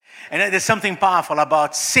And there's something powerful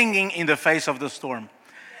about singing in the face of the storm.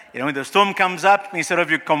 When the storm comes up, instead of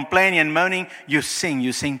you complaining and moaning, you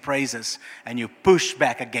sing praises, and you push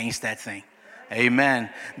back against that thing. Amen.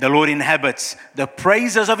 The Lord inhabits the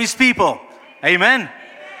praises of His people. Amen.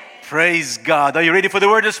 Praise God. Are you ready for the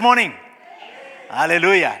word this morning?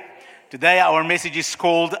 Hallelujah. Today our message is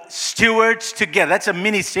called Stewards Together. That's a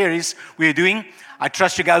mini series we're doing. I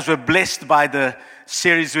trust you guys were blessed by the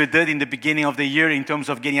series we did in the beginning of the year in terms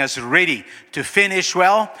of getting us ready to finish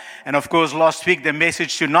well. And of course, last week the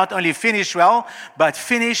message to not only finish well, but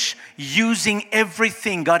finish using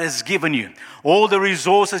everything God has given you. All the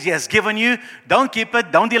resources He has given you, don't keep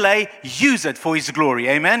it, don't delay, use it for His glory.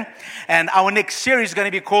 Amen. And our next series is going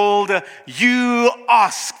to be called You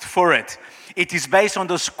Asked for It. It is based on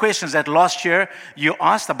those questions that last year you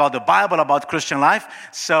asked about the Bible, about Christian life.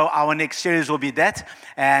 So our next series will be that.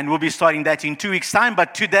 And we'll be starting that in 2 weeks' time.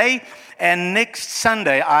 But today and next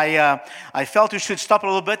Sunday, I felt we should stop a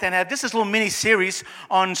little bit and have this little mini-series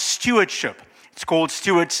on stewardship. It's called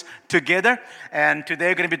Stewards Together. And today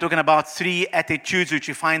we're going to be talking about 3 attitudes which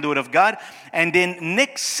you find in the Word of God. And then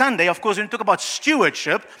next Sunday, of course, when we talk about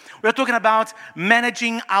stewardship, we're talking about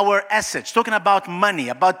managing our assets, talking about money,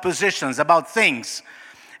 about positions, about things.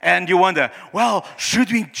 And you wonder, well,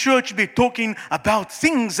 should we in church be talking about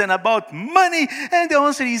things and about money? And the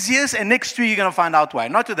answer is yes. And next week, you're going to find out why.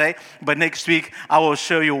 Not today, but next week, I will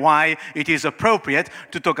show you why it is appropriate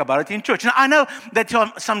to talk about it in church. Now, I know that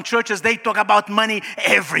some churches, they talk about money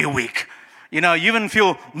every week. You even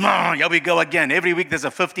feel, here we go again. Every week there's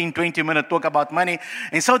a 15, 20-minute talk about money.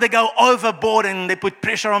 And so they go overboard and they put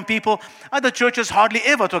pressure on people. Other churches hardly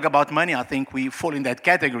ever talk about money. I think we fall in that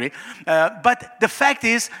category. But the fact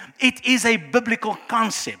is, it is a biblical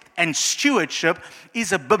concept. And stewardship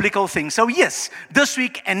is a biblical thing. So yes, this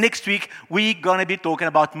week and next week, we're going to be talking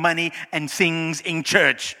about money and things in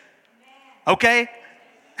church. Okay?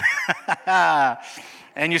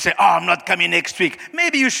 And you say, I'm not coming next week.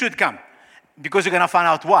 Maybe you should come. Because you're going to find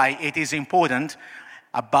out why it is important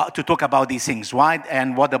to talk about these things, why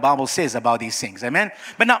and what the Bible says about these things. Amen?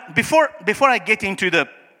 But now, before I get into the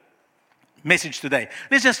message today,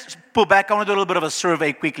 let's just pull back. I want to do a little bit of a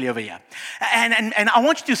survey quickly over here. And I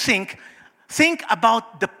want you to think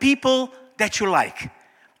about the people that you like,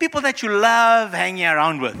 people that you love hanging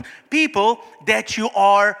around with, people that you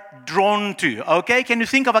are drawn to. Okay? Can you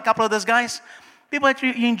think of a couple of those guys? People that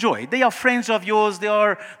you enjoy. They are friends of yours. They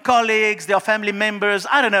are colleagues. They are family members.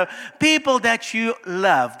 I don't know. People that you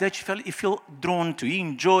love, that you feel drawn to. You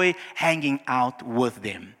enjoy hanging out with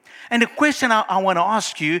them. And the question I want to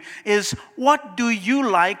ask you is, what do you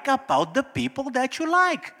like about the people that you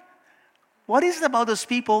like? What is it about those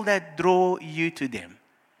people that draw you to them?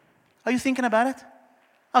 Are you thinking about it?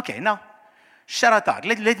 Okay, now, shout out.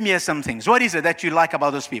 Let me hear some things. What is it that you like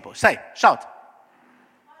about those people? Shout.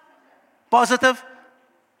 Positive?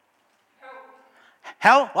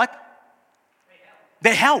 Help. What?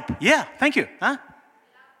 They help. Yeah, thank you. Huh?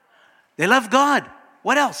 They love God.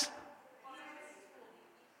 What else?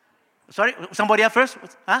 Sorry, somebody else first?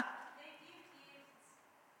 Huh?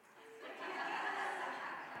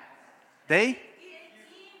 They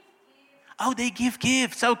give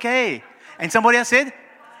gifts. Okay. And somebody else said?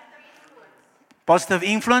 Positive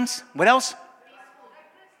influence. What else?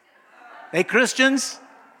 They Christians.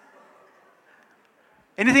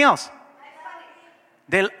 Anything else?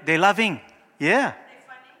 They're loving. Yeah.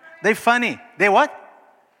 They're funny. They what?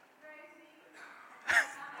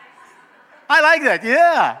 I like that.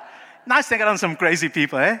 Yeah. Nice to get on some crazy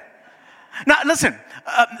people, eh? Now, listen.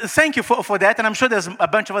 Thank you for that. And I'm sure there's a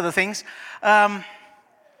bunch of other things. I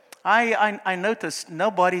noticed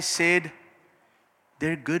nobody said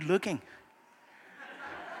they're good looking.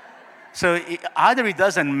 So either it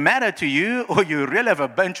doesn't matter to you or you really have a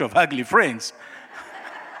bunch of ugly friends.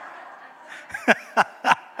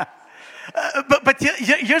 But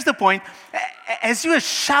here's the point. As you are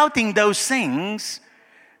shouting those things,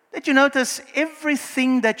 did you notice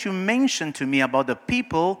everything that you mentioned to me about the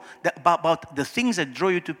people, about the things that draw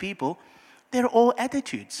you to people, they're all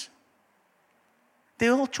attitudes.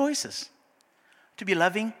 They're all choices. To be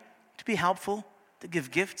loving, to be helpful, to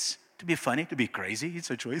give gifts, to be funny, to be crazy,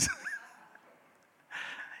 it's a choice.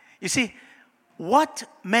 You see, what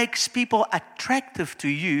makes people attractive to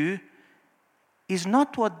you is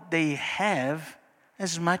not what they have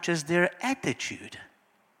as much as their attitude.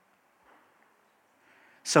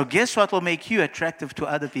 So guess what will make you attractive to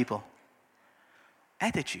other people?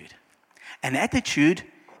 Attitude. An attitude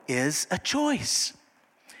is a choice.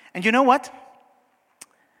 And you know what?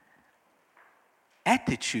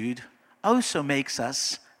 Attitude also makes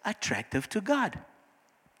us attractive to God.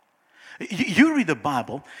 You read the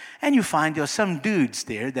Bible and you find there are some dudes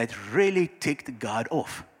there that really ticked God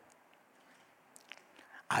off.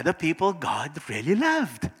 Other people God really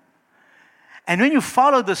loved. And when you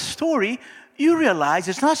follow the story, you realize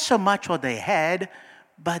it's not so much what they had,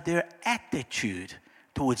 but their attitude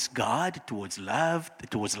towards God, towards love,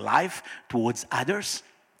 towards life, towards others.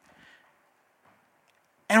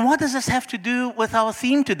 And what does this have to do with our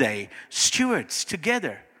theme today? Stewards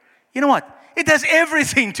together. You know what? It has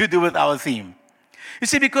everything to do with our theme. You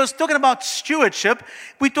see, because talking about stewardship,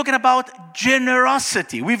 we're talking about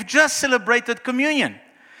generosity. We've just celebrated communion.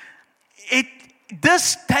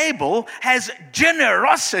 This table has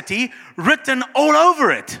generosity written all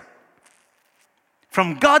over it.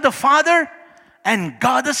 From God the Father and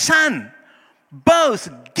God the Son.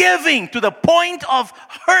 Both giving to the point of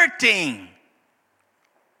hurting.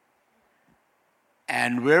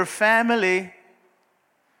 And we're family.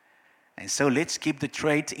 And so let's keep the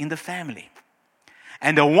trait in the family.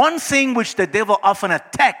 And the one thing which the devil often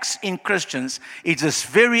attacks in Christians is this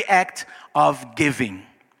very act of giving.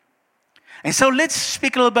 And so let's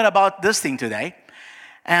speak a little bit about this thing today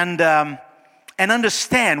and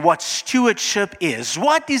understand what stewardship is.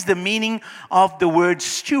 What is the meaning of the word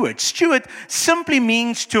steward? Steward simply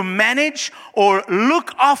means to manage or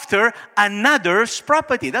look after another's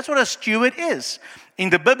property. That's what a steward is. In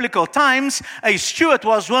the biblical times, a steward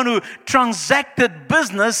was one who transacted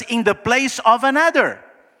business in the place of another.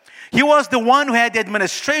 He was the one who had the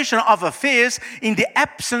administration of affairs in the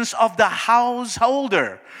absence of the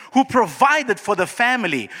householder, who provided for the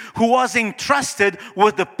family, who was entrusted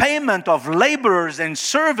with the payment of laborers and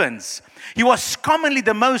servants. He was commonly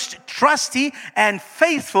the most trusty and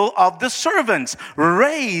faithful of the servants,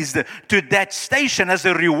 raised to that station as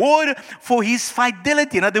a reward for his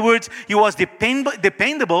fidelity. In other words, he was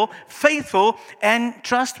dependable, faithful, and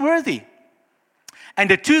trustworthy. And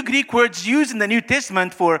the two Greek words used in the New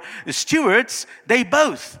Testament for stewards, they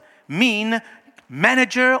both mean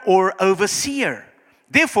manager or overseer.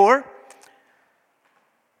 Therefore,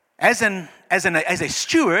 as a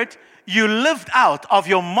steward, you lived out of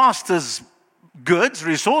your master's goods,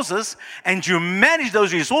 resources, and you managed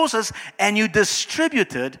those resources, and you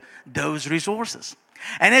distributed those resources.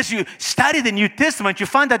 And as you study the New Testament, you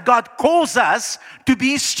find that God calls us to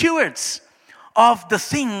be stewards of the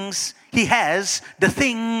things He has, the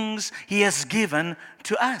things He has given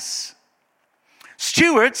to us.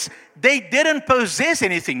 Stewards, they didn't possess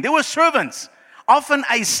anything. They were servants. Often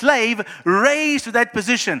a slave raised to that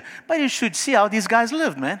position. But you should see how these guys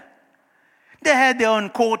lived, man. They had their own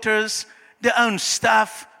quarters, their own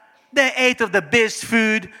stuff. They ate of the best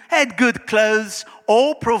food, had good clothes,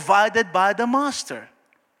 all provided by the master.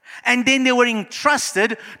 And then they were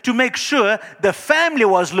entrusted to make sure the family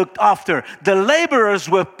was looked after, the laborers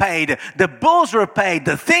were paid, the bills were paid,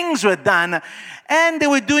 the things were done, and they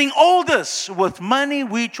were doing all this with money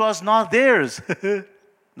which was not theirs.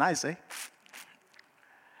 Nice, eh?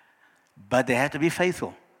 But they had to be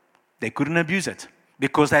faithful. They couldn't abuse it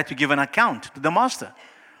because they had to give an account to the master.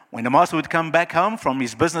 When the master would come back home from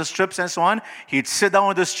his business trips and so on, he'd sit down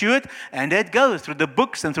with the steward and they'd go through the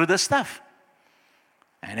books and through the stuff.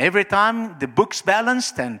 And every time the books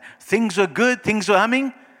balanced and things were good, things were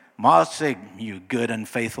humming, master said, "You good and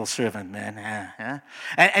faithful servant, man."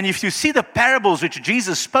 And if you see the parables which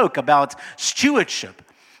Jesus spoke about stewardship,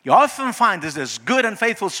 you often find there's this good and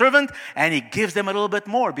faithful servant, and he gives them a little bit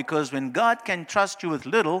more, because when God can trust you with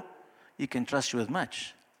little, He can trust you with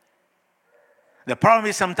much. The problem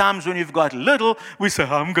is sometimes when you've got little, we say,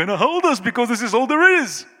 "I'm going to hold this because this is all there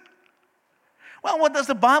is." Well, what does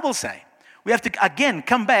the Bible say? We have to, again,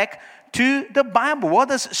 come back to the Bible. What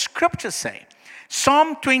does Scripture say?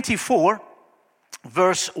 Psalm 24,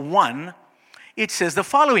 verse 1, it says the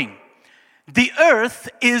following: "The earth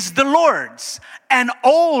is the Lord's, and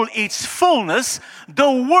all its fullness,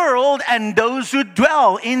 the world and those who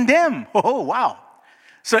dwell in them." Oh, wow.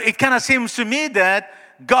 So it kind of seems to me that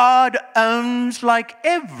God owns like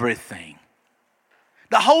everything.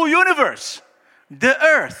 The whole universe, the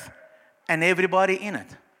earth, and everybody in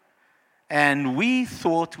it. And we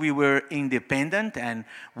thought we were independent, and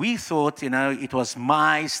we thought, it was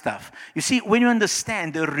my stuff. You see, when you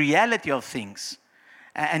understand the reality of things,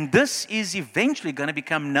 and this is eventually going to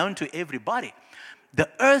become known to everybody, the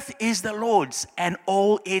earth is the Lord's and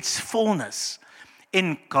all its fullness.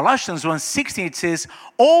 In Colossians 1:16 it says,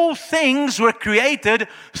 "All things were created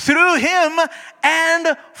through Him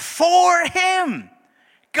and for Him."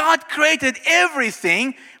 God created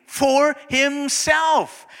everything for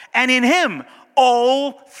Himself. And in Him,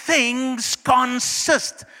 all things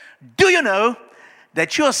consist. Do you know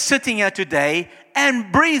that you're sitting here today and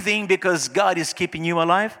breathing because God is keeping you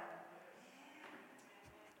alive?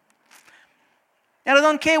 And I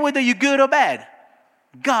don't care whether you're good or bad.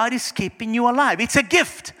 God is keeping you alive. It's a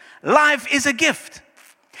gift. Life is a gift.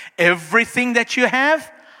 Everything that you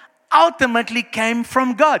have ultimately came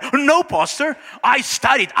from God. No, Pastor, I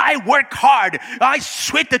studied, I worked hard, I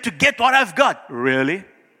sweated to get what I've got. Really?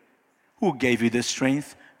 Who gave you the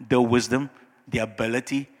strength, the wisdom, the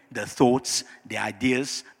ability, the thoughts, the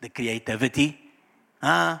ideas, the creativity?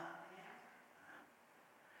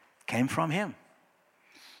 Came from Him.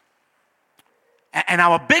 And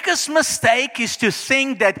our biggest mistake is to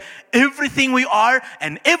think that everything we are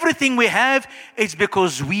and everything we have is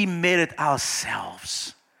because we made it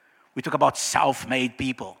ourselves. We talk about self-made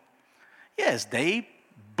people. Yes, they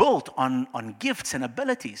built on gifts and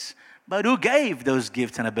abilities. But who gave those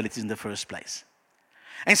gifts and abilities in the first place?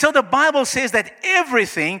 And so the Bible says that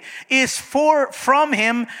everything is from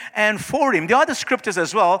Him and for Him. There are other scriptures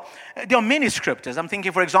as well. There are many scriptures. I'm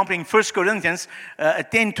thinking, for example, in 1 Corinthians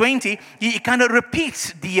 10:20, he kind of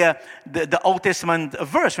repeats the Old Testament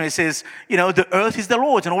verse when it says, the earth is the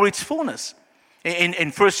Lord's and all its fullness.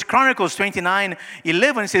 In 1 Chronicles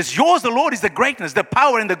 29:11, it says, yours, the Lord, is the greatness, the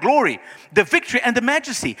power and the glory, the victory and the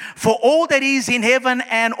majesty. For all that is in heaven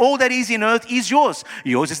and all that is in earth is yours.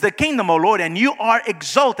 Yours is the kingdom, O Lord, and you are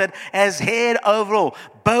exalted as head over all.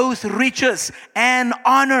 Both riches and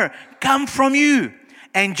honor come from you,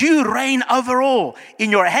 and you reign over all. In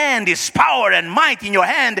your hand is power and might. In your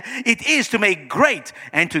hand it is to make great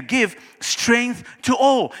and to give strength to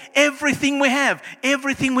all. Everything we have,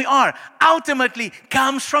 everything we are, ultimately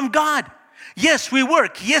comes from God. Yes, we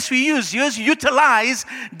work. Yes, we utilize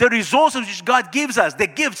the resources which God gives us, the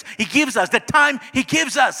gifts He gives us, the time He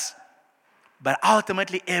gives us. But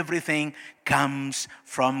ultimately, everything comes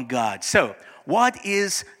from God. So, what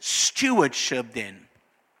is stewardship then?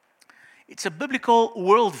 It's a biblical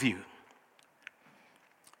worldview,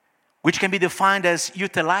 which can be defined as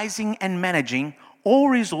utilizing and managing all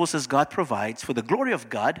resources God provides for the glory of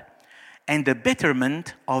God and the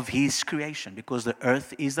betterment of His creation, because the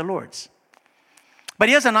earth is the Lord's. But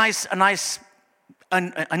here's a nice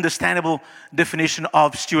understandable definition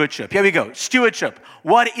of stewardship. Here we go. Stewardship.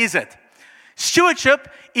 What is it? Stewardship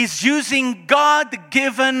is using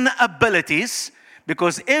God-given abilities,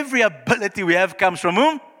 because every ability we have comes from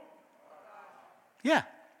whom? Yeah.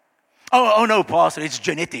 Oh no, Pastor, it's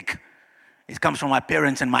genetic. It comes from my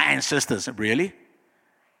parents and my ancestors. Really?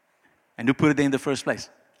 And who put it there in the first place?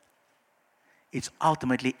 It's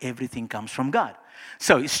ultimately everything comes from God.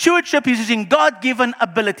 So stewardship is using God-given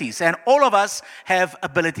abilities, and all of us have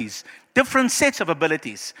abilities, different sets of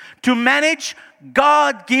abilities, to manage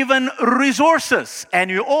God-given resources,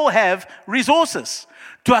 and you all have resources,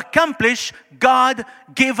 to accomplish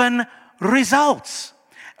God-given results.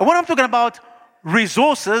 And when I'm talking about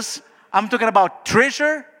resources, I'm talking about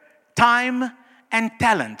treasure, time, and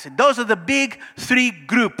talent. Those are the big three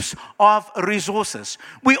groups of resources.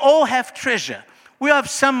 We all have treasure. We have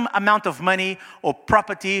some amount of money or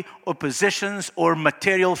property or possessions or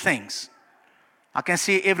material things. I can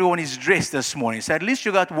see everyone is dressed this morning, so at least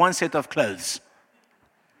you got one set of clothes.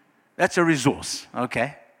 That's a resource,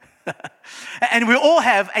 okay? And we all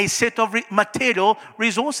have a set of material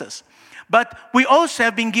resources. But we also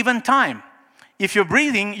have been given time. If you're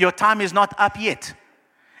breathing, your time is not up yet.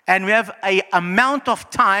 And we have an amount of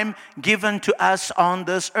time given to us on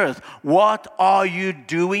this earth. What are you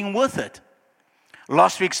doing with it?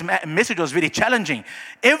 Last week's message was very challenging.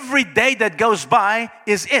 Every day that goes by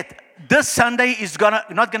is it. This Sunday is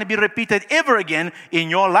not going to be repeated ever again in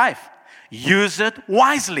your life. Use it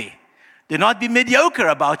wisely. Do not be mediocre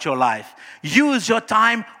about your life. Use your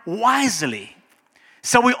time wisely.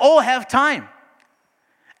 So we all have time.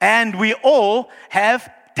 And we all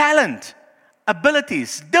have talent,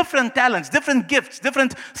 abilities, different talents, different gifts,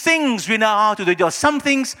 different things we know how to do. There are some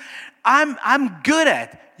things I'm good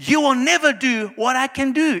at. You will never do what I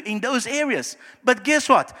can do in those areas. But guess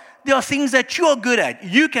what? There are things that you're good at.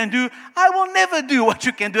 You can do. I will never do what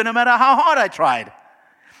you can do, no matter how hard I tried.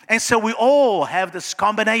 And so we all have this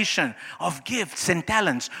combination of gifts and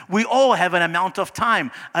talents. We all have an amount of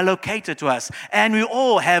time allocated to us. And we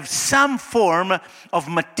all have some form of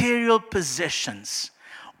material possessions,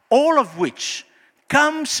 all of which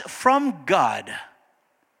comes from God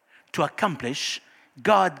to accomplish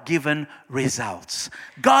God-given results.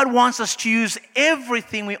 God wants us to use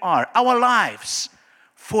everything we are, our lives,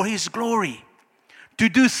 for His glory, to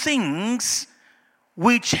do things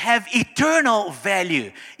which have eternal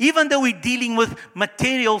value. Even though we're dealing with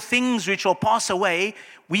material things which will pass away,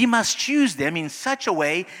 we must choose them in such a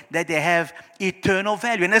way that they have eternal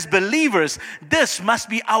value. And as believers, this must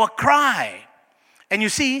be our cry. And you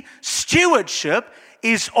see, stewardship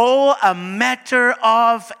is all a matter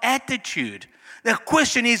of attitude. The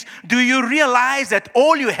question is, do you realize that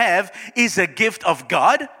all you have is a gift of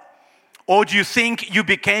God? Or do you think you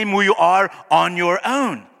became who you are on your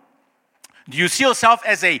own? Do you see yourself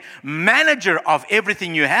as a manager of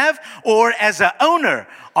everything you have or as an owner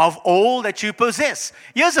of all that you possess?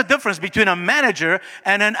 Here's the difference between a manager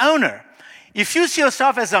and an owner. If you see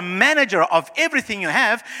yourself as a manager of everything you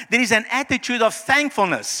have, there is an attitude of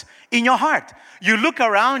thankfulness in your heart. You look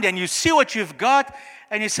around and you see what you've got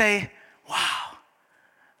and you say, wow,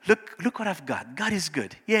 look what I've got. God is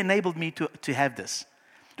good. He enabled me to have this.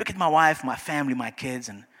 Look at my wife, my family, my kids,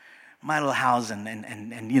 and my little house,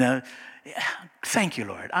 and you know, thank you,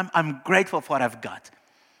 Lord. I'm grateful for what I've got.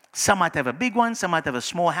 Some might have a big one, some might have a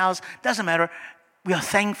small house. Doesn't matter. We are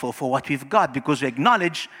thankful for what we've got because we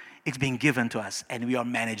acknowledge it's being given to us and we are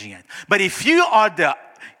managing it. But if you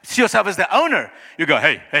see yourself as the owner, you go,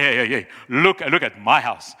 hey, look at my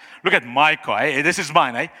house. Look at my car. Hey, this is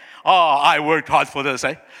mine, eh? Oh, I worked hard for this,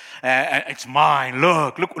 eh? It's mine.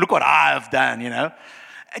 Look what I've done, you know.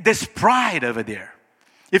 There's pride over there.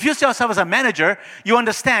 If you see yourself as a manager, you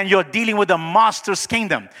understand you're dealing with the master's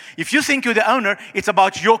kingdom. If you think you're the owner, it's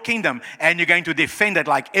about your kingdom, and you're going to defend it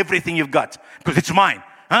like everything you've got because it's mine.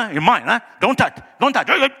 Huh? You're mine, huh? Don't touch.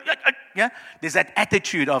 Yeah? There's that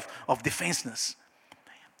attitude of defenseness.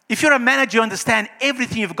 If you're a manager, you understand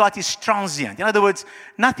everything you've got is transient. In other words,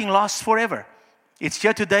 nothing lasts forever. It's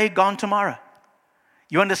here today, gone tomorrow.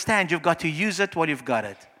 You understand you've got to use it while you've got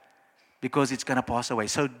it because it's going to pass away.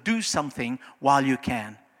 So do something while you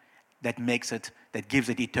can that gives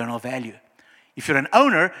it eternal value. If you're an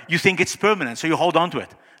owner, you think it's permanent, so you hold on to it.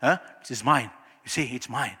 Huh? This is mine. You see, it's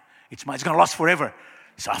mine. It's mine. It's going to last forever.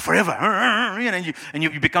 So forever. And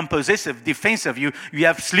you become possessive, defensive. You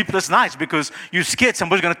have sleepless nights because you're scared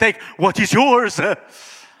somebody's going to take what is yours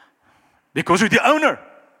because you're the owner.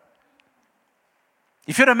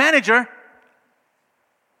 If you're a manager,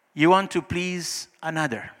 you want to please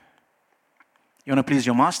another. You want to please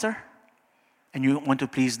your master, and you want to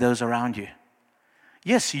please those around you.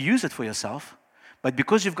 Yes, you use it for yourself, but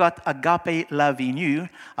because you've got agape love in you,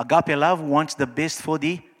 agape love wants the best for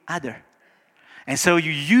the other. And so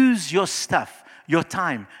you use your stuff, your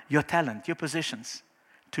time, your talent, your positions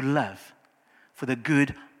to love for the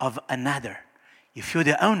good of another. If you're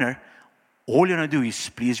the owner, all you're going to do is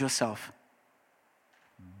please yourself.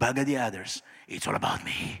 Bugger the others. It's all about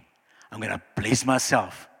me. I'm going to please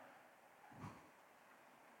myself.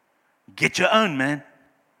 Get your own, man.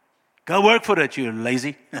 Go work for it, you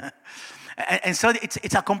lazy. and so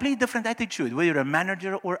it's a completely different attitude, whether you're a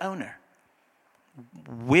manager or owner.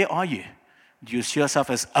 Where are you? Do you see yourself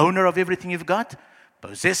as owner of everything you've got?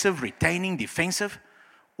 Possessive, retaining, defensive?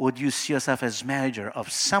 Or do you see yourself as manager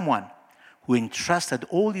of someone who entrusted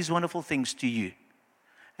all these wonderful things to you?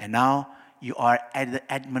 And now you are the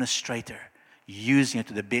administrator, using it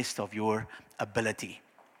to the best of your ability.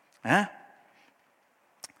 Huh?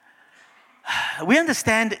 We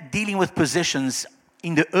understand dealing with possessions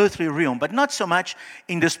in the earthly realm, but not so much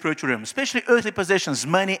in the spiritual realm, especially earthly possessions,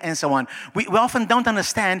 money, and so on. We often don't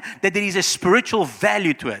understand that there is a spiritual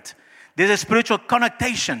value to it. There's a spiritual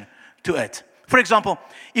connotation to it. For example,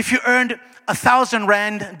 if you earned 1,000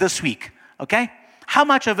 rand this week, okay, how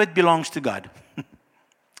much of it belongs to God?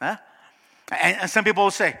 Huh? And some people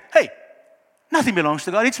will say, hey, nothing belongs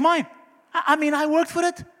to God, it's mine. I mean, I worked for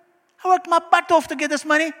it. I worked my butt off to get this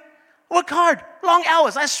money. I worked hard, long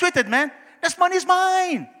hours, I sweated, man. This money is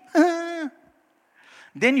mine.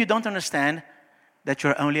 Then you don't understand that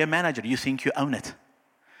you're only a manager. You think you own it.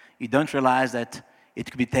 You don't realize that it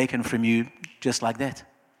could be taken from you just like that.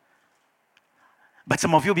 But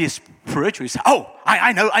some of you will be spiritual. You say, oh,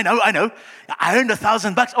 I know. I earned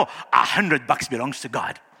 $1,000. Oh, $100 belongs to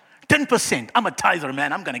God. 10%. I'm a tither,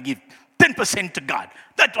 man. I'm going to give 10% to God.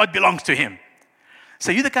 That's what belongs to Him.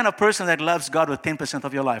 So you're the kind of person that loves God with 10%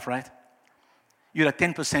 of your life, right? You're a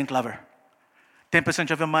 10% lover.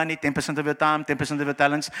 10% of your money, 10% of your time, 10% of your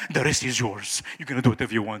talents. The rest is yours. You're going to do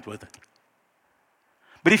whatever you want with it.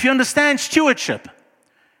 But if you understand stewardship,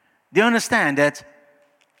 do you understand that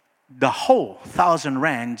the whole 1,000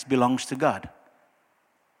 rands belongs to God?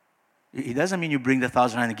 It doesn't mean you bring the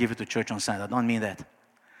 1,000 rand and give it to church on Sunday. I don't mean that.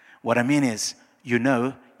 What I mean is, you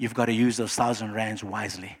know you've got to use those 1,000 rands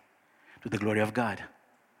wisely to the glory of God.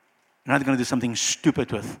 You're not going to do something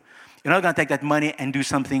stupid with. You're not going to take that money and do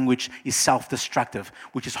something which is self-destructive,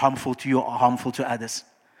 which is harmful to you or harmful to others.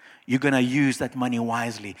 You're going to use that money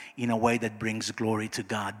wisely in a way that brings glory to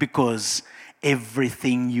God because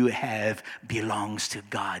everything you have belongs to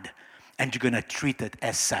God. and you're going to treat it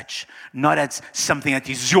as such. Not as something that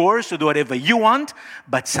is yours to do whatever you want,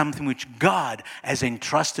 but something which God has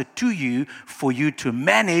entrusted to you for you to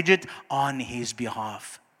manage it on His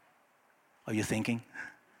behalf. Are you thinking?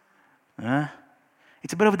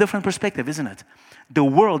 It's a bit of a different perspective, isn't it? The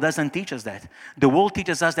world doesn't teach us that. The world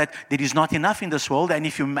teaches us that there is not enough in this world, and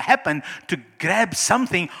if you happen to grab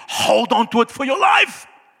something, hold on to it for your life,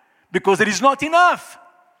 because there is not enough.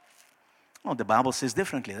 Well, the Bible says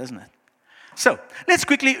differently, doesn't it? So, let's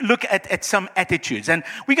quickly look at some attitudes. And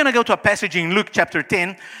we're going to go to a passage in Luke chapter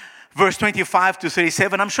 10, verse 25 to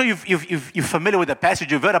 37. I'm sure you're familiar with the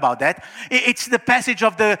passage. You've heard about that. It's the passage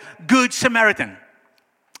of the Good Samaritan.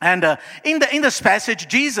 And in this passage,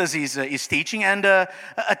 Jesus is teaching, and a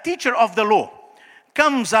teacher of the law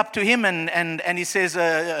comes up to him and he says,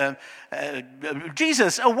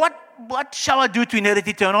 Jesus, what shall I do to inherit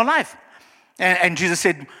eternal life? And Jesus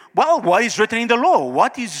said, well, what is written in the law?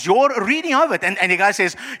 What is your reading of it? And the guy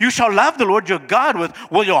says, you shall love the Lord your God with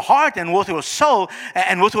all your heart and with your soul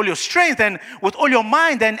and with all your strength and with all your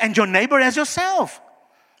mind and your neighbor as yourself.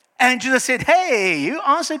 And Jesus said, hey, you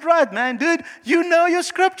answered right, man. Dude, you know your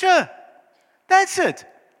scripture. That's it.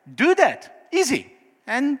 Do that. Easy.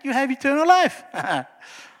 And you have eternal life.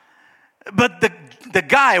 But the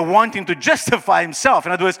guy wanting to justify himself,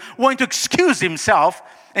 in other words, wanting to excuse himself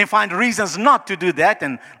and find reasons not to do that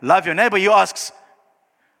and love your neighbor, he asks,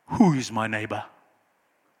 who is my neighbor?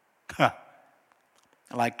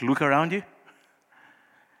 Like, look around you.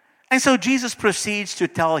 And so Jesus proceeds to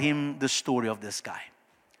tell him the story of this guy.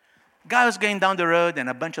 Guy was going down the road and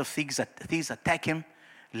a bunch of thieves attack him,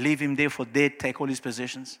 leave him there for dead, take all his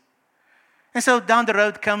possessions. And so down the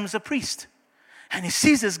road comes a priest. And he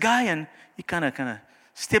sees this guy and he kind of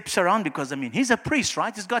steps around because, he's a priest,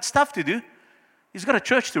 right? He's got stuff to do. He's got a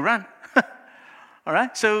church to run. All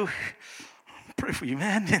right? So, pray for you,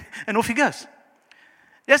 man. And off he goes.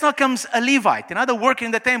 Just now comes a Levite, another worker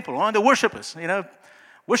in the temple, one of the worshipers,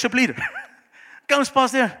 worship leader. Comes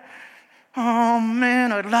past there. Oh,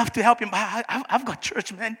 man, I'd love to help him. I've got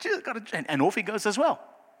church, man. And off he goes as well.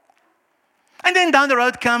 And then down the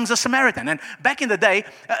road comes a Samaritan. And back in the day,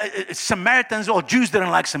 Samaritans, or Jews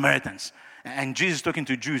didn't like Samaritans. And Jesus is talking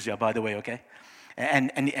to Jews here, by the way, okay?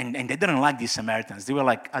 And they didn't like these Samaritans. They were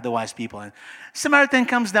like otherwise people. And Samaritan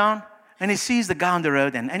comes down and he sees the guy on the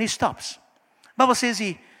road and he stops. Bible says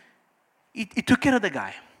he took care of the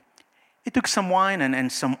guy. He took some wine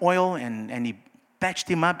and some oil and he patched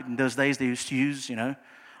him up. In those days, they used to use,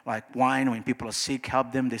 like wine when people are sick,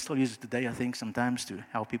 help them. They still use it today, I think, sometimes to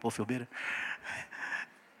help people feel better.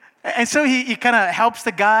 And so he kind of helps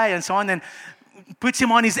the guy and so on, and puts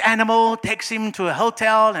him on his animal, takes him to a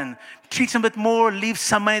hotel and treats him a bit more, leaves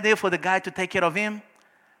some money there for the guy to take care of him.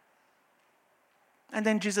 And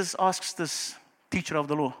then Jesus asks this teacher of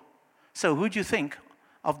the law, so who do you think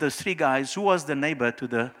of those three guys, who was the neighbor to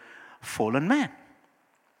the fallen man?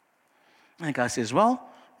 And the guy says, well,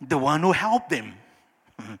 the one who helped them.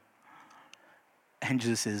 And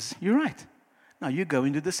Jesus says, you're right. Now you go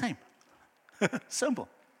and do the same. Simple.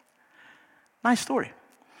 Nice story.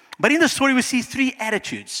 But in the story, we see three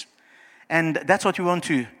attitudes. And that's what we want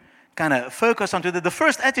to kind of focus on. The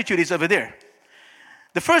first attitude is over there.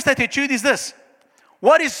 The first attitude is this.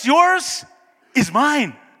 What is yours is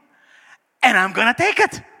mine. And I'm going to take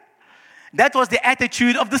it. That was the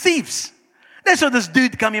attitude of the thieves. They saw this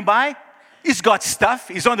dude coming by. He's got stuff.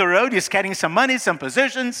 He's on the road. He's carrying some money, some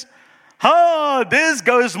possessions. Oh, this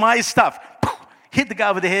goes my stuff. Hit the guy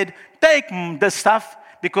over the head. Take the stuff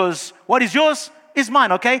because what is yours is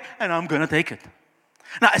mine, okay? And I'm going to take it.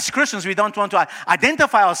 Now, as Christians, we don't want to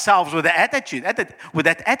identify ourselves with that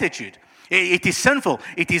attitude. It is sinful.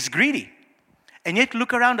 It is greedy. And yet,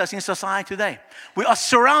 look around us in society today. We are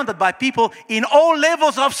surrounded by people in all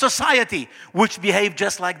levels of society which behave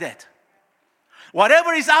just like that.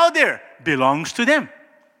 Whatever is out there belongs to them.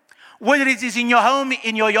 Whether it is in your home,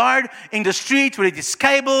 in your yard, in the street, whether it is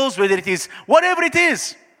cables, whether it is whatever it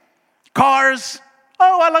is. Cars.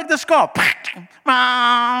 Oh, I like this car.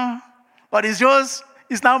 What is yours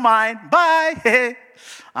is now mine. Bye.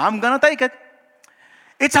 I'm going to take it.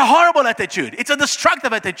 It's a horrible attitude. It's a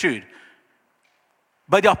destructive attitude.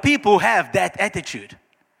 But there are people who have that attitude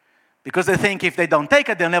because they think if they don't take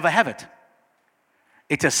it, they'll never have it.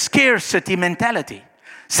 It's a scarcity mentality.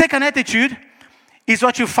 Second attitude is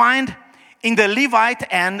what you find in the Levite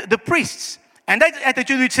and the priests. And that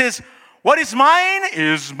attitude which says, what is mine,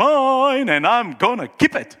 and I'm going to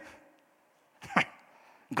keep it.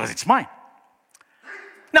 Because it's mine.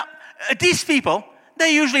 Now, these people, they're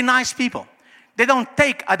usually nice people. They don't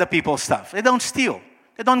take other people's stuff. They don't steal.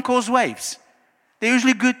 They don't cause waves. They're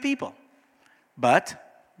usually good people. But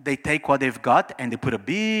they take what they've got and they put a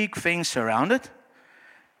big fence around it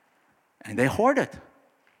and they hoard it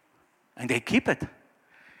and they keep it.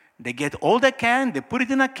 They get all they can, they put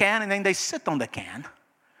it in a can, and then they sit on the can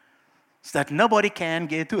so that nobody can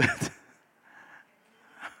get to it.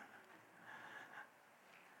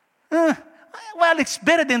 Well, it's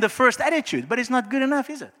better than the first attitude, but it's not good enough,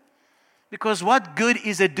 is it? Because what good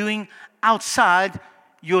is it doing outside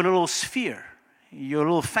your little sphere, your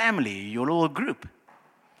little family, your little group?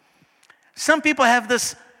 Some people have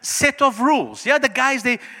this set of rules. Yeah, the guys,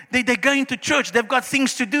 they're going to church. They've got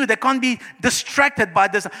things to do. They can't be distracted by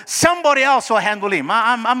this. Somebody else will handle him.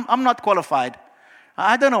 I'm not qualified.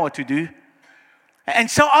 I don't know what to do. And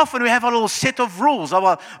so often we have a little set of rules,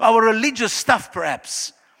 our religious stuff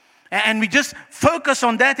perhaps. And we just focus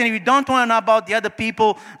on that, and we don't want to know about the other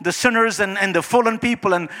people, the sinners and the fallen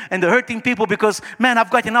people and the hurting people, because, man, I've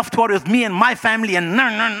got enough to worry with me and my family, and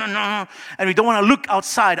no. And we don't want to look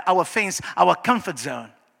outside our fence, our comfort zone.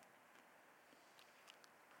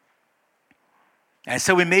 And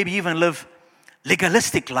so we maybe even live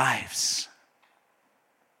legalistic lives.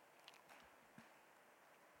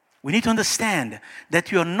 We need to understand that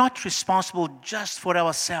we are not responsible just for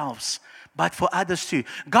ourselves, but for others too.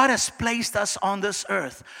 God has placed us on this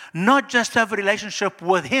earth, not just to have a relationship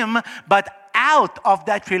with Him, but out of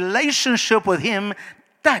that relationship with Him,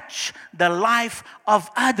 touch the life of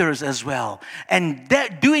others as well. And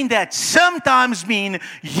doing that sometimes means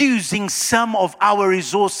using some of our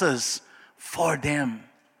resources for them.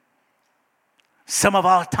 Some of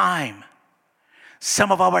our time,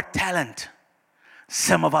 some of our talent,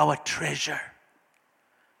 some of our treasure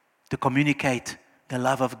to communicate the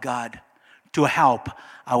love of God, to help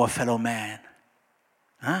our fellow man.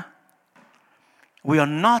 We are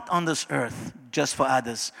not on this earth just for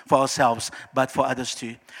others, for ourselves, but for others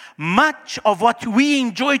too. Much of what we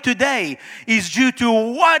enjoy today is due to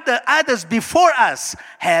what the others before us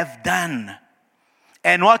have done.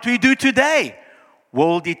 And what we do today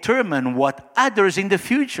will determine what others in the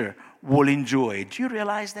future will enjoy. Do you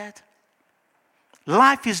realize that?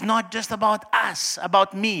 Life is not just about us,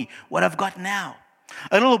 about me, what I've got now.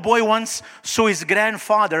 A little boy once saw his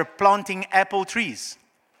grandfather planting apple trees.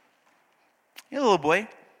 A little boy,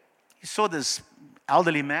 he saw this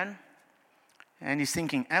elderly man, and he's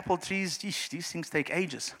thinking, apple trees, these things take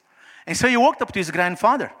ages. And so he walked up to his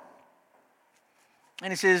grandfather,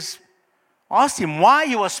 and he asked him why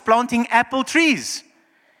he was planting apple trees.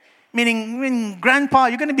 Meaning, Grandpa,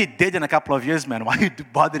 you're going to be dead in a couple of years, man. Why are you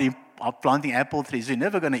bothering planting apple trees? You're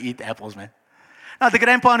never going to eat apples, man. Now, the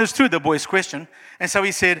grandpa understood the boy's question. And so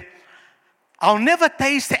he said, I'll never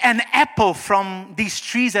taste an apple from these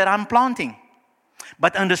trees that I'm planting.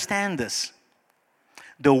 But understand this.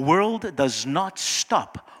 The world does not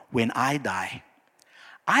stop when I die.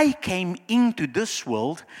 I came into this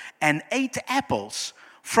world and ate apples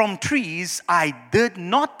from trees I did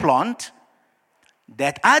not plant,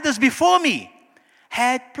 that others before me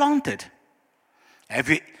had planted.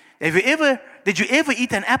 Did you ever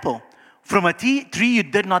eat an apple from a tree you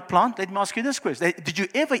did not plant? Let me ask you this question. Did you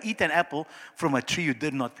ever eat an apple from a tree you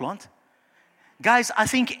did not plant? Guys, I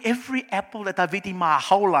think every apple that I've eaten my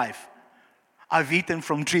whole life, I've eaten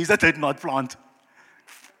from trees that I did not plant.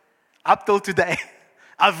 Up till today,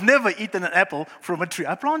 I've never eaten an apple from a tree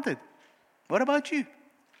I planted. What about you?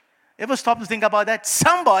 Ever stop to think about that?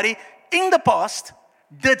 Somebody in the past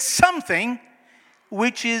did something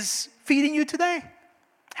which is feeding you today,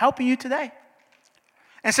 helping you today.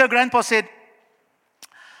 And so Grandpa said,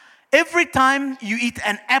 every time you eat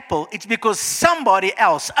an apple, it's because somebody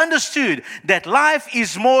else understood that life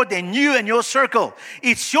is more than you and your circle.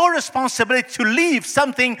 It's your responsibility to leave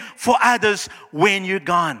something for others when you're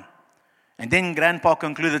gone. And then Grandpa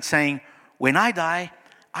concluded saying, when I die,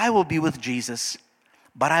 I will be with Jesus,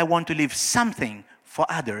 but I want to leave something for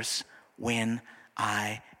others when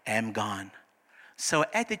I am gone. So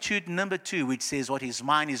attitude number 2, which says what is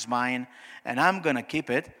mine, and I'm going to keep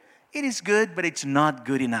it. It is good, but it's not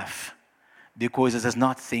good enough because it does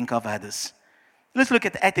not think of others. Let's look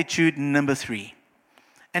at attitude number 3.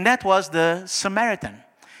 And that was the Samaritan.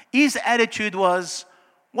 His attitude was,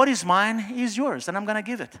 what is mine is yours, and I'm going to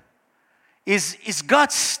give it. He's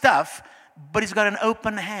got stuff, but he's got an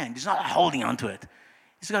open hand. He's not holding on to it.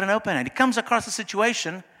 He's got an open hand. He comes across a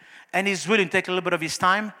situation, and he's willing to take a little bit of his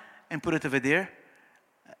time and put it over there.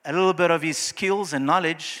 A little bit of his skills and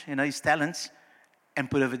knowledge, his talents, and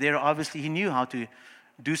put over there. Obviously, he knew how to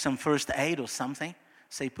do some first aid or something.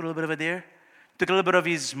 So he put a little bit over there. Took a little bit of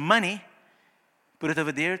his money, put it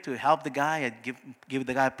over there to help the guy and give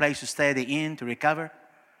the guy a place to stay at the inn to recover.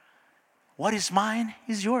 What is mine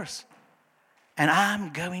is yours, and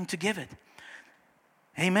I'm going to give it.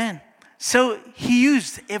 Amen. So he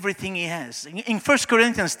used everything he has. In 1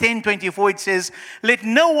 Corinthians 10:24 it says, let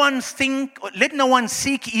no one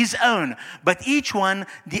seek his own, but each one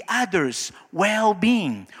the other's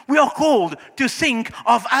well-being. We are called to think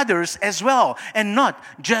of others as well, and not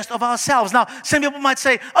just of ourselves. Now, some people might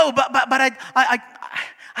say, oh, but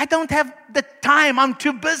I don't have the time. I'm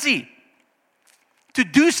too busy to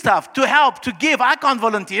do stuff, to help, to give. I can't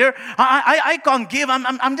volunteer. I can't give.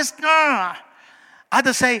 I'm just...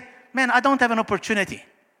 Others say, man, I don't have an opportunity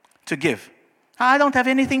to give. I don't have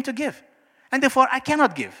anything to give. And therefore, I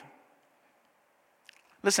cannot give.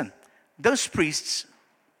 Listen, those priests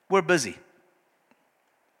were busy.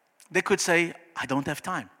 They could say, I don't have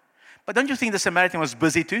time. But don't you think the Samaritan was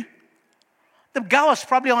busy too? The guy was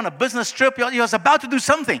probably on a business trip. He was about to do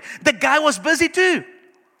something. The guy was busy too.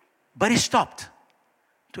 But he stopped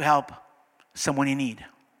to help someone in need.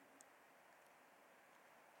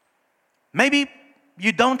 Maybe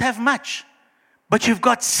you don't have much, but you've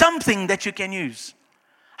got something that you can use.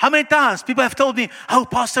 How many times people have told me, oh,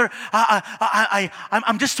 Pastor,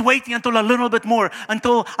 I'm just waiting until a little bit more,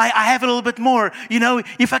 until I have a little bit more. You know,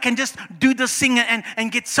 if I can just do this thing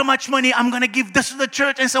and get so much money, I'm going to give this to the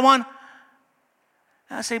church and so on.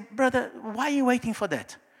 And I say, brother, why are you waiting for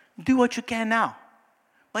that? Do what you can now.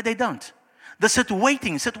 But they don't. They sit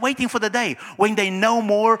waiting for the day when they know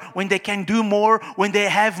more, when they can do more, when they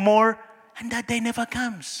have more. And that day never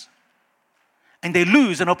comes. And they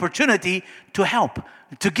lose an opportunity to help,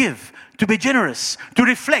 to give, to be generous, to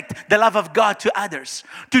reflect the love of God to others,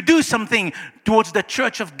 to do something towards the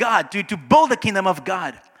church of God, to build the kingdom of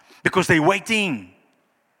God, because they're waiting.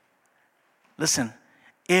 Listen,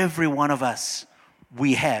 every one of us,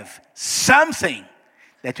 we have something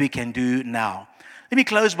that we can do now. Let me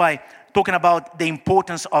close by talking about the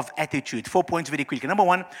importance of attitude. 4 points very quickly. Number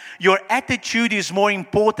one, your attitude is more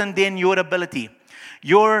important than your ability.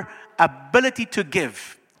 Your ability to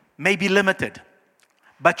give may be limited,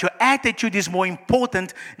 but your attitude is more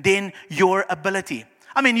important than your ability.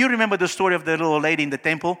 I mean, you remember the story of the little lady in the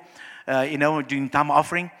temple, during time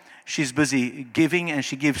offering. She's busy giving, and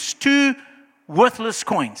she gives 2 worthless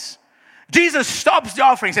coins. Jesus stops the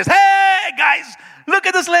offering and says, hey, guys, look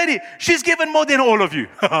at this lady. She's given more than all of you.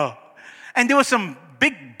 And there were some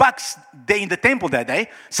big bucks there in the temple that day.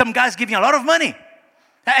 Some guys giving a lot of money.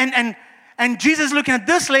 And Jesus looking at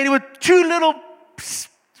this lady with 2 little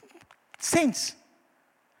cents.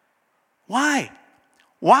 Why?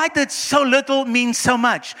 Why did so little mean so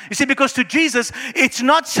much? You see, because to Jesus, it's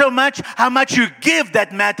not so much how much you give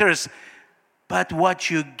that matters, but what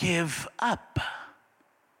you give up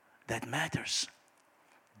that matters.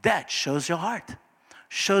 That shows your heart,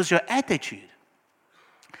 shows your attitude.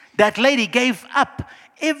 That lady gave up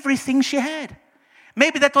everything she had.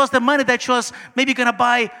 Maybe that was the money that she was maybe going to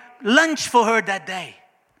buy lunch for her that day.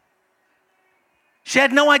 She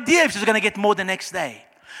had no idea if she was going to get more the next day.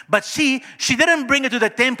 But she didn't bring it to the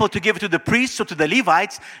temple to give it to the priests or to the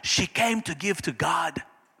Levites. She came to give to God.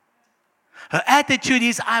 Her attitude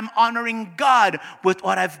is, I'm honoring God with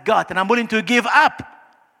what I've got, and I'm willing to give up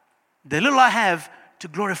the little I have to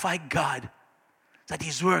glorify God, that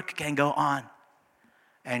His work can go on.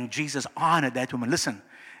 And Jesus honored that woman. Listen,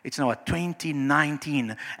 it's now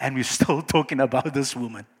 2019 and we're still talking about this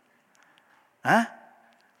woman. Huh?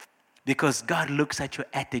 Because God looks at your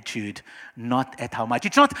attitude, not at how much.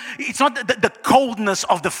 It's not the coldness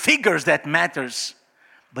of the figures that matters,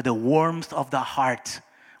 but the warmth of the heart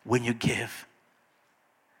when you give.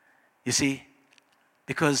 You see,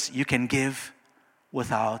 because you can give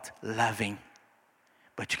without loving,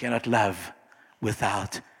 but you cannot love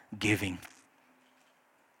without giving.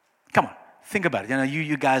 Come on, think about it. You know,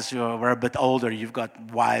 you guys were a bit older. You've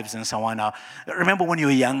got wives and so on now. Remember when you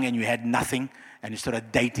were young and you had nothing and you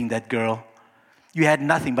started dating that girl? You had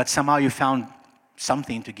nothing, but somehow you found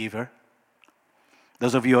something to give her.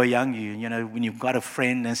 Those of you who are young, you know, when you've got a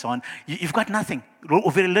friend and so on, you've got nothing or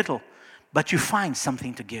very little, but you find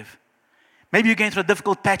something to give. Maybe you're going through a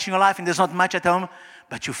difficult patch in your life and there's not much at home,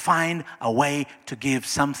 but you find a way to give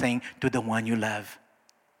something to the one you love.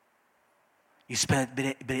 You spend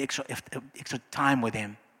a bit extra time with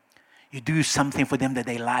them. You do something for them that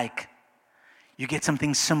they like. You get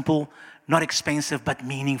something simple, not expensive, but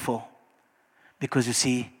meaningful. Because you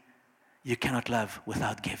see, you cannot love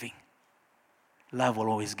without giving. Love will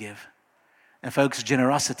always give. And folks,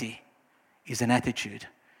 generosity is an attitude.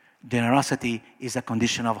 Generosity is a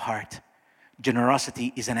condition of heart.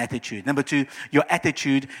 Generosity is an attitude. Number 2, your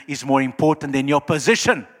attitude is more important than your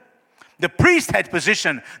position. The priest had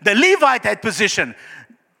position. The Levite had position.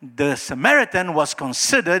 The Samaritan was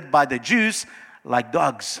considered by the Jews like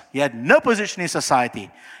dogs. He had no position in society.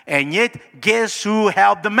 And yet, guess who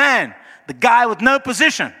helped the man? The guy with no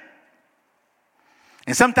position.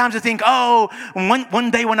 And sometimes you think, oh, one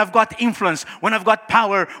day when I've got influence, when I've got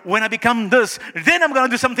power, when I become this, then I'm going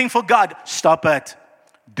to do something for God. Stop it.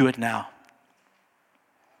 Do it now.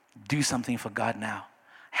 Do something for God now.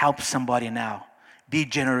 Help somebody now. Be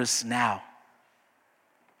generous now.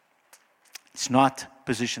 It's not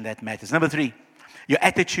position that matters. Number 3, your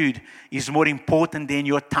attitude is more important than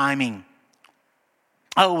your timing.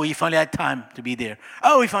 Oh, if I only had time to be there.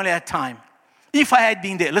 Oh, if I only had time. If I had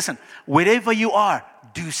been there. Listen, wherever you are,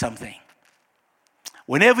 do something.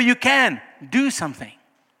 Whenever you can, do something.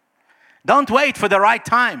 Don't wait for the right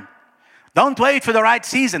time. Don't wait for the right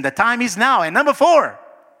season. The time is now. And number 4,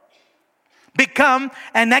 become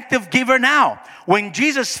an active giver now. When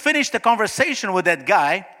Jesus finished the conversation with that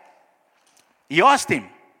guy, he asked him,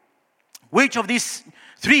 which of these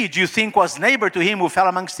 3 do you think was neighbor to him who fell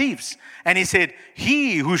amongst thieves? And he said,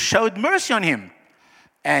 he who showed mercy on him.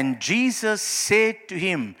 And Jesus said to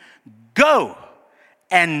him, go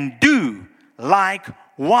and do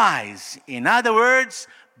likewise. In other words,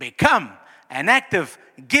 become an active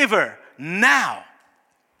giver now.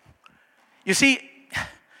 You see,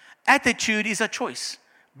 attitude is a choice.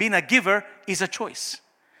 Being a giver is a choice.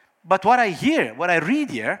 But what I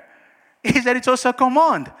read here, is that it's also a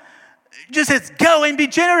command. It just says, go and be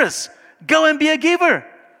generous. Go and be a giver.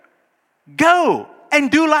 Go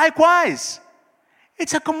and do likewise.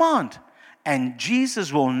 It's a command. And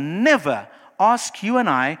Jesus will never ask you and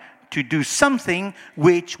I to do something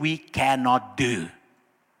which we cannot do.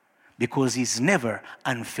 Because He's never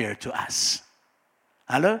unfair to us.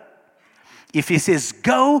 Hello? If He says,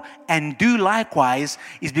 go and do likewise,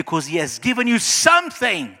 it's because He has given you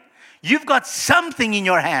something. You've got something in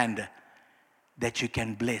your hand that you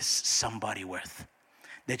can bless somebody with.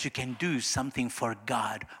 That you can do something for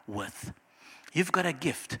God with. You've got a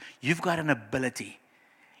gift. You've got an ability.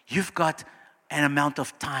 You've got an amount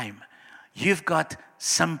of time. You've got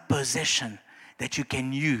some possession that you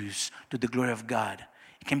can use to the glory of God.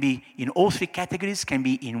 It can be in all 3 categories, can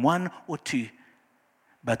be in 1 or 2.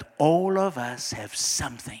 But all of us have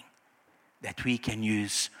something that we can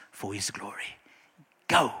use for His glory.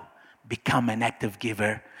 Go, become an active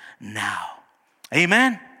giver now.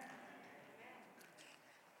 Amen?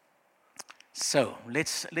 So,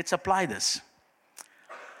 let's apply this.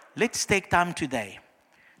 Let's take time today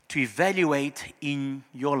to evaluate in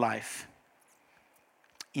your life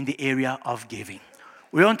in the area of giving.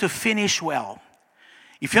 We want to finish well.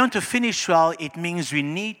 If you want to finish well, it means we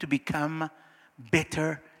need to become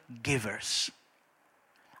better givers.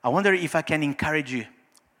 I wonder if I can encourage you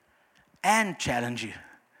and challenge you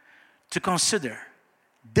to consider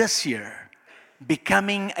this year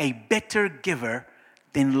becoming a better giver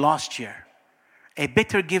than last year. A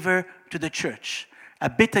better giver to the church. A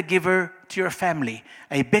better giver to your family.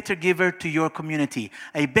 A better giver to your community.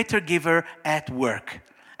 A better giver at work.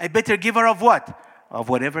 A better giver of what? Of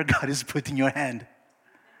whatever God has put in your hand.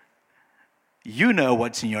 You know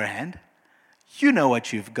what's in your hand. You know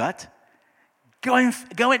what you've got. Go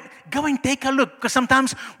and take a look. Because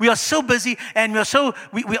sometimes we are so busy and we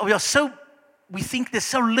think there's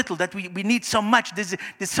so little that we need so much.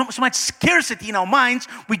 There's so much scarcity in our minds.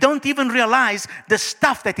 We don't even realize the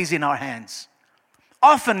stuff that is in our hands.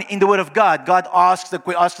 Often in the Word of God, God asks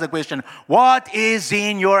the question, what is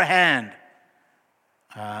in your hand?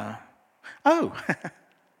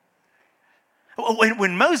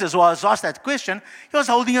 When Moses was asked that question, he was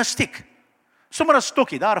holding a stick. Sommer 'n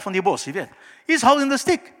stokkie daar van die bos, jy weet. He's holding the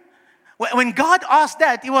stick. When God asked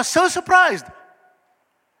that, he was so surprised.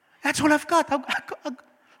 That's all I've got.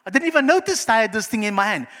 I didn't even notice I had this thing in my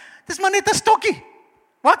hand. Dis maar net 'n stokkie.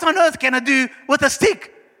 What on earth can I do with a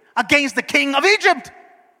stick against the king of Egypt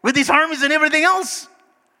with his armies and everything else?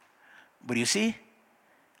 But you see,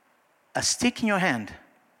 a stick in your hand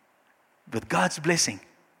with God's blessing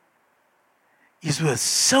is worth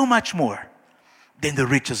so much more than the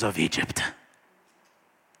riches of Egypt.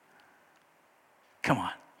 Come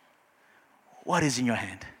on. What is in your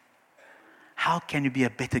hand? How can you be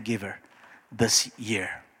a better giver this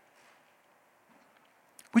year?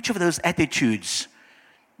 Which of those attitudes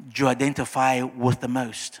do you identify with the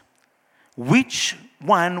most? Which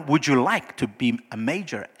one would you like to be a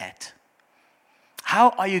major at?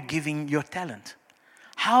 How are you giving your talent?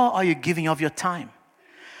 How are you giving of your time?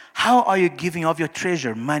 How are you giving of your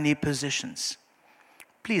treasure, money, possessions?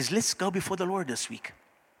 Please, let's go before the Lord this week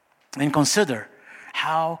and consider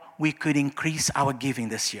how we could increase our giving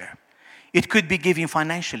this year. It could be giving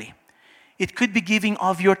financially. It could be giving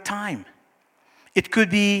of your time. It could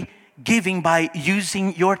be giving by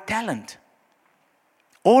using your talent.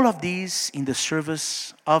 All of these in the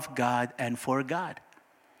service of God and for God.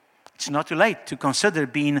 It's not too late to consider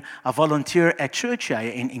being a volunteer at church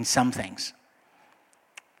in some things.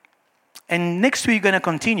 And next week we're going to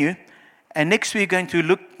continue. And next week we're going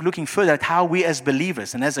to looking further at how we as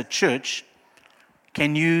believers and as a church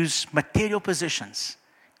can use material possessions.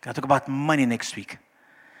 We're going to talk about money next week.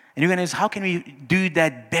 And you're going to ask, how can we do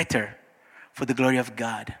that better for the glory of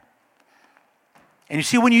God? And you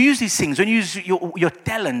see, when you use these things, when you use your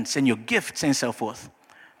talents and your gifts and so forth,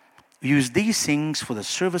 you use these things for the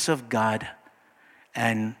service of God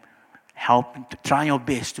and help try your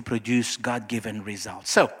best to produce God-given results.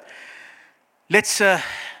 So, let's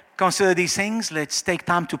consider these things. Let's take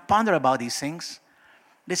time to ponder about these things.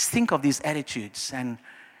 Let's think of these attitudes and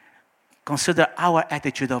consider our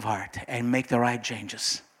attitude of heart and make the right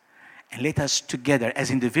changes. And let us together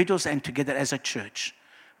as individuals and together as a church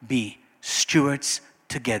be stewards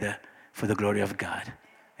together for the glory of God.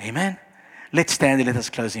 Amen. Let's stand and let us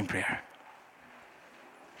close in prayer.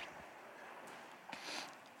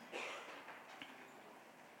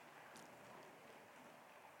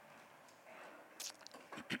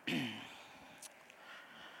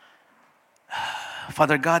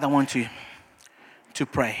 Father God, I want to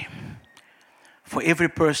pray for every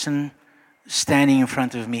person standing in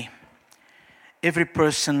front of me, every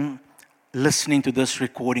person listening to this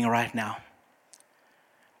recording right now.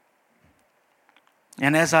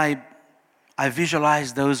 And as I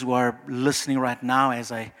visualize those who are listening right now,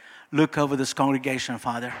 as I look over this congregation,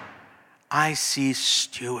 Father, I see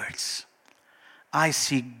stewards. I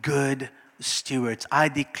see good stewards. I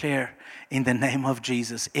declare in the name of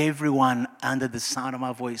Jesus, everyone under the sound of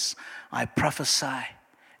my voice, I prophesy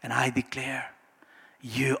and I declare,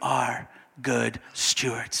 you are good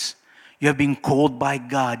stewards. You have been called by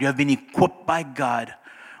God. You have been equipped by God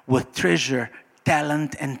with treasure,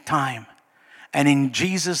 talent, and time. And in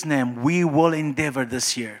Jesus' name, we will endeavor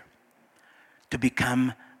this year to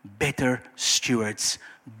become better stewards,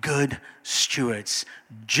 good stewards,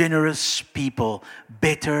 generous people,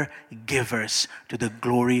 better givers to the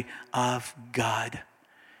glory of God.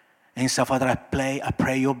 And so, Father, I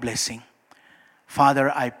pray your blessing.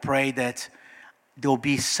 Father, I pray that there will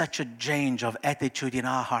be such a change of attitude in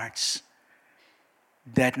our hearts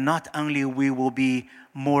that not only we will be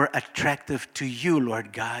more attractive to you,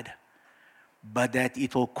 Lord God, but that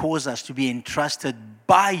it will cause us to be entrusted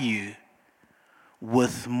by you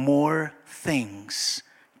with more things,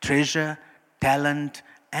 treasure, talent,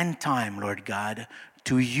 and time, Lord God,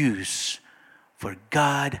 to use for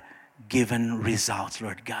God-given results,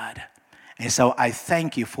 Lord God. And so I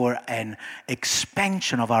thank you for an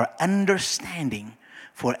expansion of our understanding,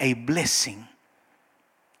 for a blessing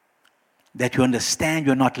that you understand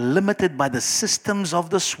you're not limited by the systems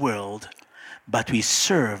of this world, but we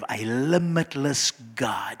serve a limitless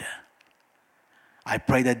God. I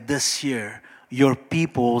pray that this year your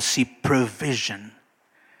people will see provision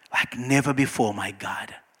like never before, my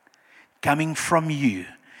God. Coming from you,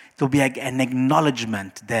 it will be an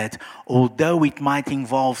acknowledgement that although it might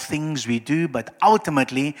involve things we do, but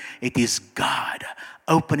ultimately it is God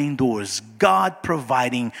opening doors, God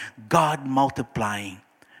providing, God multiplying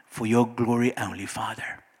for your glory only,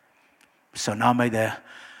 Father. So now may the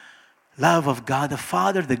love of God the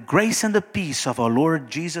Father, the grace and the peace of our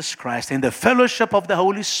Lord Jesus Christ, and the fellowship of the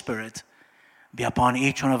Holy Spirit be upon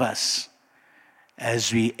each one of us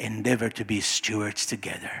as we endeavor to be stewards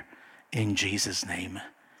together. In Jesus' name,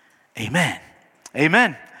 amen.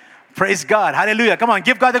 Amen. Praise God. Hallelujah. Come on,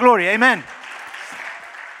 give God the glory. Amen.